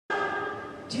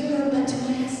Do you know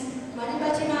Bartimaeus?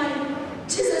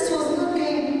 Jesus was not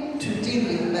going to deal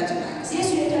with Bartimaeus.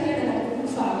 Bartimaeus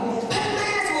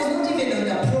was not even on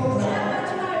the program.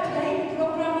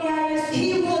 He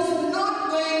was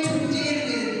not going to deal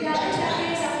with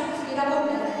Bartimaeus.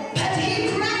 But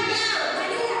he cried out.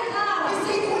 He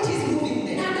said, what is moving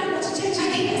there? I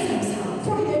hear some sound.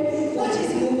 What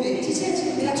is moving?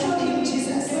 They told him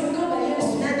Jesus. Another is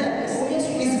moving.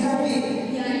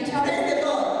 Praise the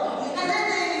Lord. And then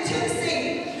the church said,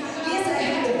 yes, I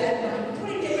have the bad man.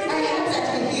 I have that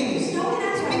he heals.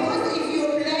 Because if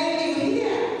you're blind, you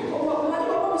hear.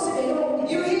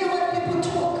 You hear what people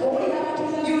talk.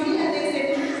 You hear they say,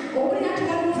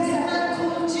 there's a man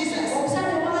called Jesus. So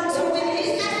when he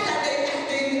asked that,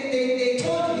 they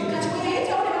told him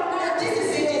that this is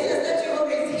the Jesus that you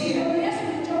always hear.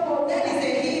 That is a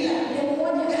healer.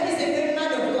 That is a very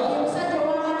man of God.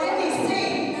 Then he's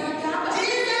saying,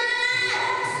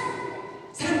 Jesus!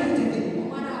 Son of David,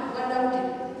 come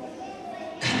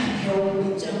and help me.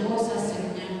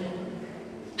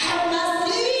 Have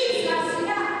mercy!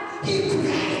 He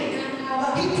cried.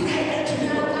 He cried unto the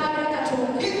Lord.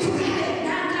 He cried.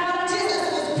 Jesus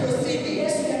was proceeding.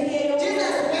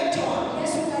 Jesus went on. But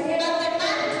the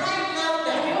man cried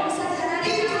louder.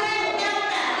 He cried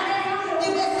louder.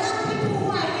 There were some people who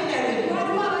are hindering.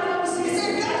 He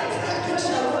said, don't cry to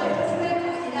shout.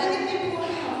 Many people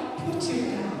have put you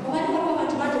down.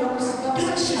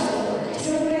 Don't shout.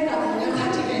 You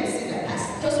can't even see the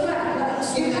pastor.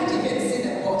 You can't even see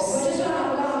the boss.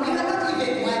 You cannot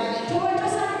even wipe it.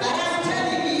 But I'm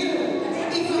telling you,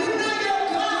 if you know your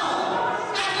God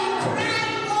and you cry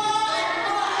more and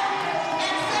more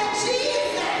and say,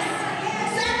 Jesus,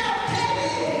 Son of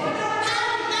David,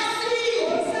 have mercy,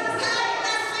 have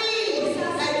mercy. I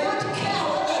don't care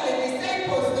whether the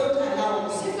disciples don't allow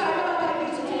me.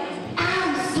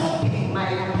 I'm stopping my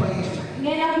appointment. I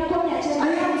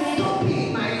am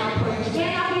stopping my appointment.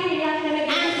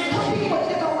 I'm stopping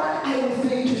whatever one I was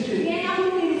going to do.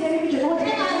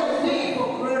 Whatever I was doing for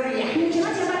Gloria, I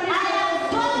am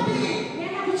stopping.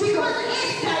 Because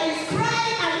Esther is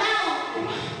crying aloud.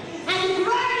 And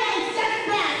Gloria is just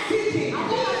there sitting.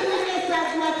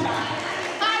 Esther's matter.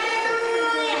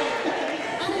 Hallelujah.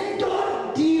 And don't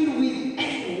deal with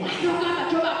anyone.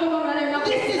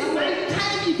 This is my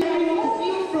time. If I remove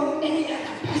you from any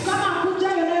other person,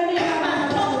 come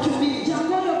and talk to me.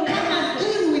 Come and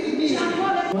deal with me.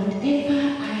 Whatever I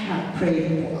have prayed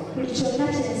for,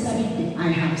 I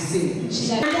have seen.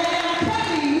 And I am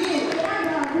telling you,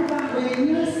 when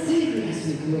you're serious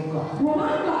with your God,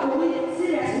 whatever you're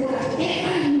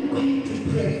going to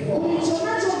pray for,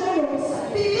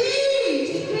 believe,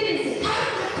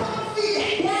 have the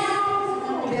confidence.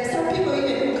 There are some people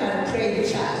even who can pray in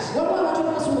church,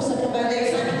 but they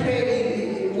can't pray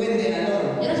when they are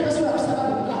alone.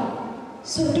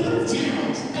 So don't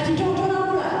judge.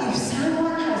 If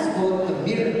someone has got the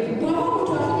miracle,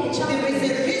 there is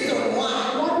a reason why.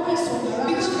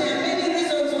 Because there are many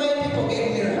reasons why people get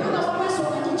miracles.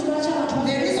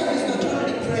 The reason is not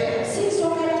only prayer.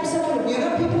 You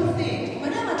know, people think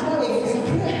if you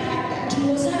pray hard,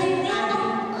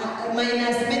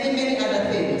 minus many other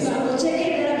things that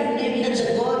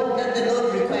the Lord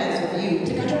requires of you,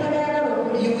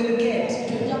 you will get.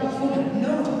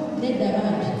 No.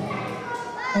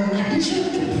 In addition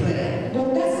to prayer,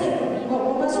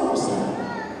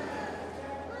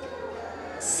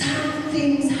 some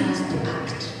things has to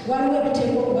act. Prayer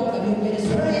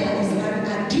is an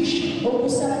addition. It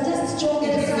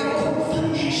is a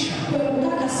confirmation.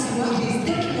 It is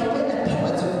taking away the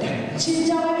powers of darkness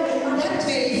that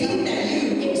may hinder you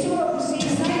to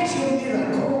get your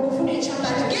miracle. But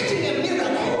getting a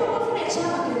miracle,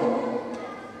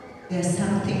 there are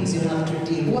some things you have to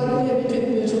deal with.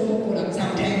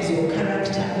 Sometimes your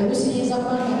character,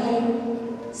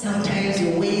 sometimes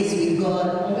your ways with God.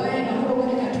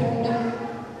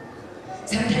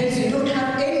 Sometimes you don't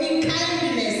have any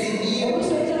kindness in you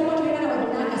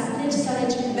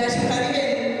that you can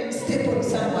even step on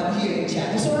someone here in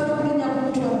church.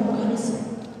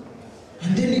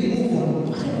 And then you move on.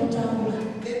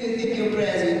 Then you think your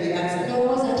prayers will be answered.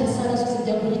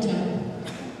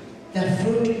 The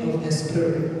fruit of the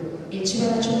Spirit.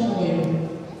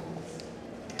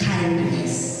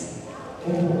 Kindness.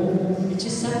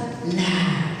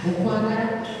 Love.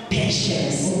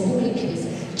 Patience.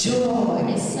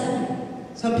 Joy.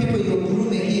 Some people you're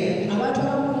grooming here.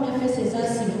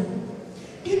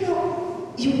 You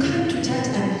know, you come to church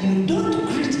and you don't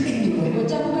greet anyone.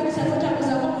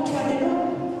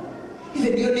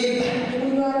 Even your neighbor.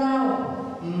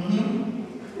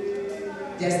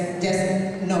 Just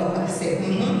no, say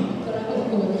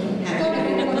Have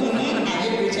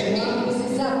you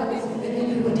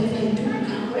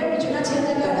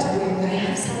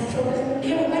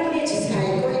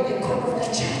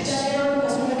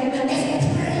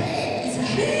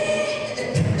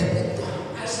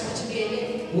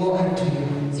woe unto you.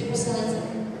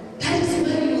 That is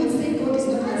why you will say God is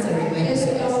not answering my prayers.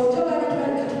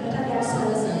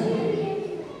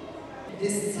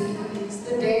 This is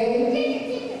the day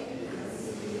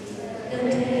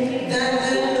that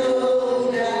the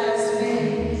Lord has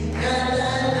made. That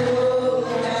the Lord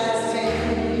has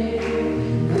made.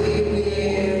 We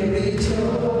will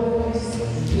rejoice.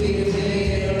 We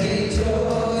will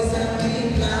rejoice and be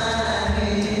glad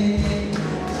in it.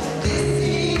 This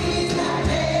is the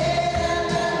day that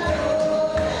the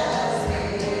Lord has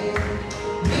made.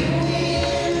 We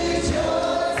will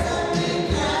rejoice and be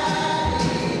glad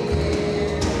in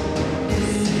it.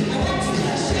 I want you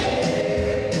to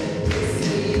share. This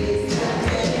is the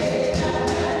day that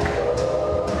the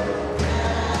Lord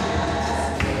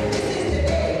has made. This is the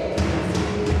day.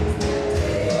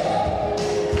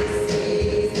 This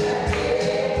is the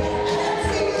day. I don't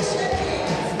see you shaking.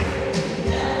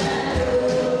 That the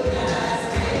Lord has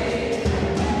made.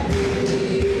 We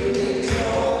will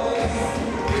rejoice.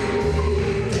 We will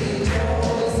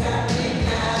rejoice and be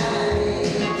glad in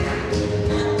it.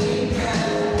 And be glad.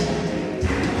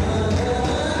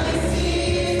 This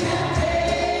is the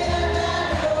day that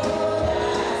the Lord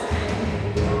has made.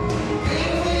 We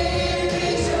will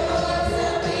rejoice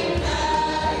and be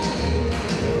glad in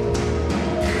it.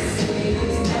 This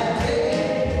is the day.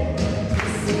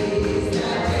 This is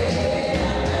the day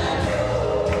that the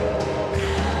Lord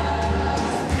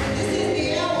has. This is the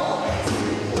hour.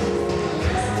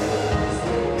 This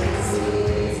is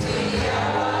the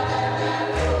hour that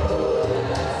the Lord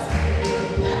has.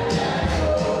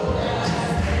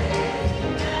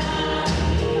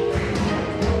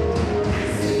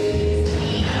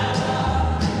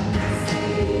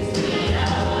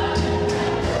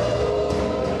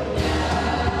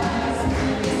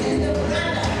 This is the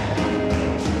brother.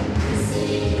 This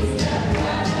is the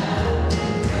brother.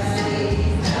 This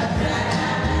is the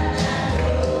brother that the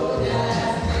Lord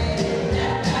has made.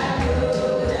 That the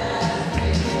Lord has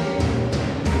made.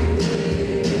 We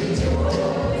will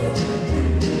rejoice. We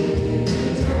will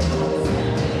rejoice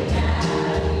and be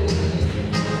glad in it.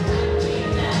 And be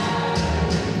glad.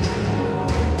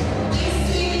 This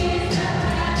is the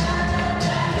brother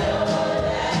that the Lord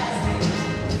has made.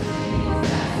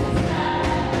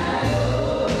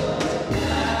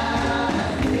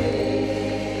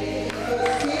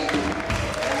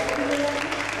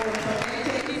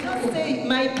 He did not say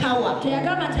my power.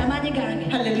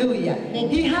 Hallelujah.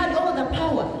 He had all the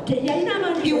power.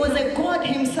 He was a God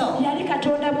himself.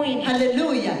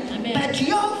 Hallelujah. Amen. But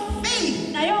your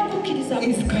faith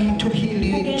is going to heal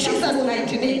you in Jesus'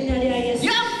 mighty name.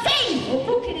 Your faith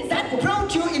that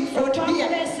brought you in front here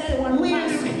will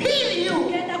heal you.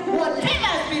 Whatever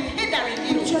has been hindering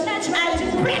you, I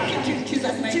break it in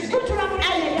Jesus' mighty name. I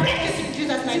break it in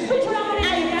Jesus' mighty name. I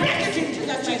break it in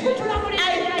Jesus' mighty name. I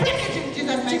break it in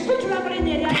Jesus' mighty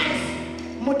name.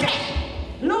 Mute.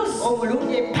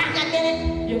 Omulunye pangagene.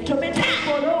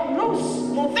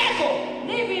 Muveko.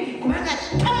 Kubanga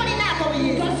tomulinako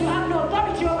buyinza.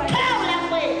 Tawula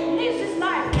mwe.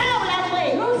 Tawula mwe.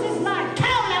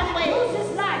 Tawula mwe.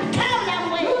 Tawula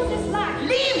mwe.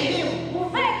 Leave him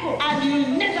and you'll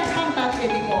never come back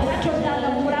anymore.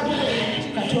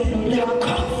 The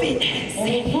confidence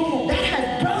that has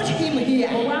brought him here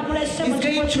is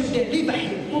going to deliver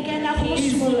him.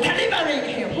 Is delivering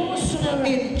him.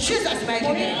 In Jesus'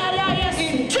 mighty name.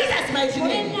 In Jesus' mighty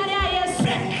name.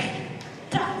 Break.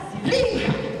 Leave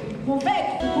her.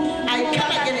 I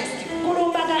come against you.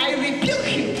 I rebuke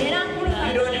you.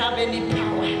 You don't have any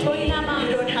power. You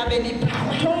don't have any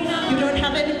power. You don't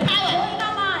have any power.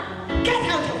 Get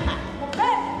out of her.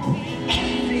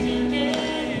 Every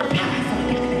power of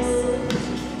darkness.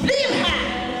 Leave her.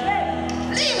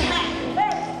 Leave her.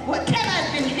 Whatever has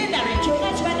been hindering you.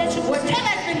 Whatever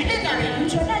has been hindering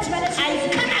you. I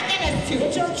come against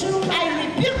you. I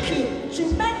rebuke you.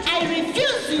 I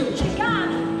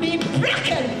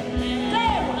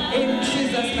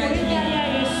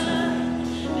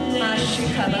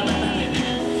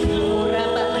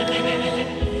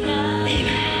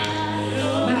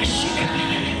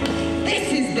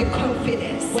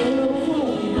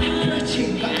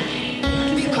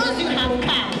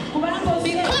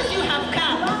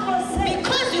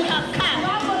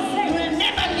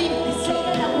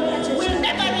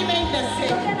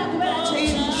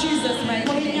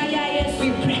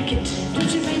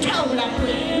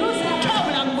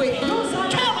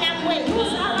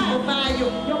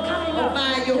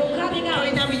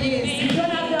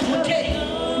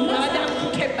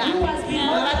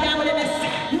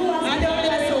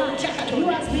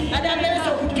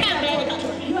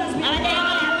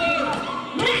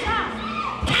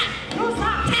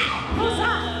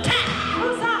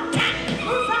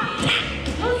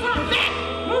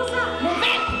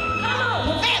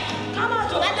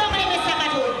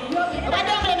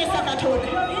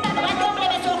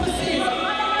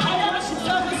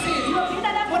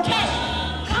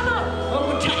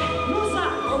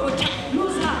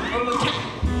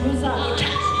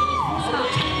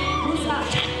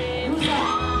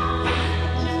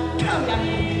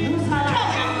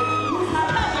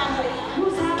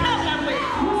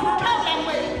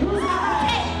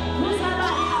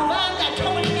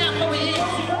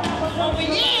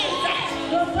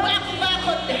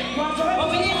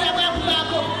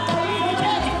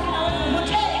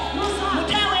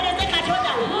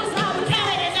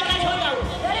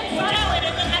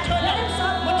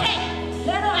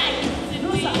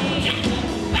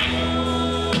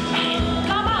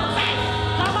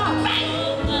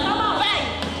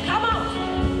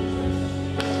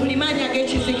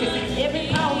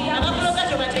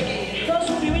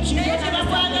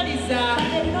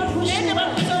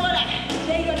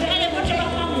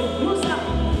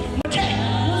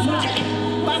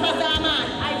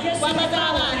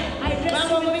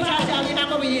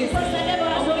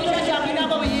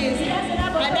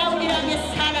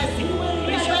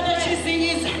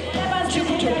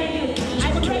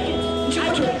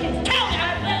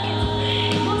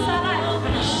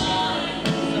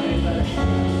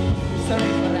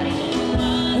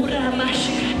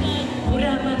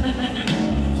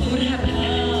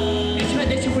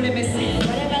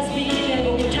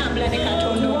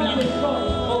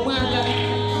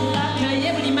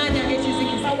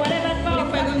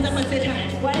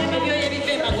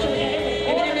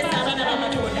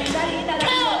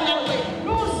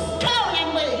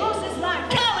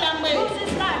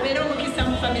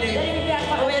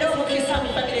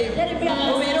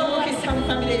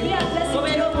family.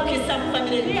 Obera omukisa mu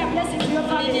family.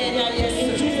 Erinnya erya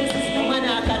Yesu. Omwana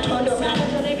wa Katonda omulala.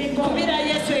 Kubira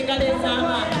Yesu engalo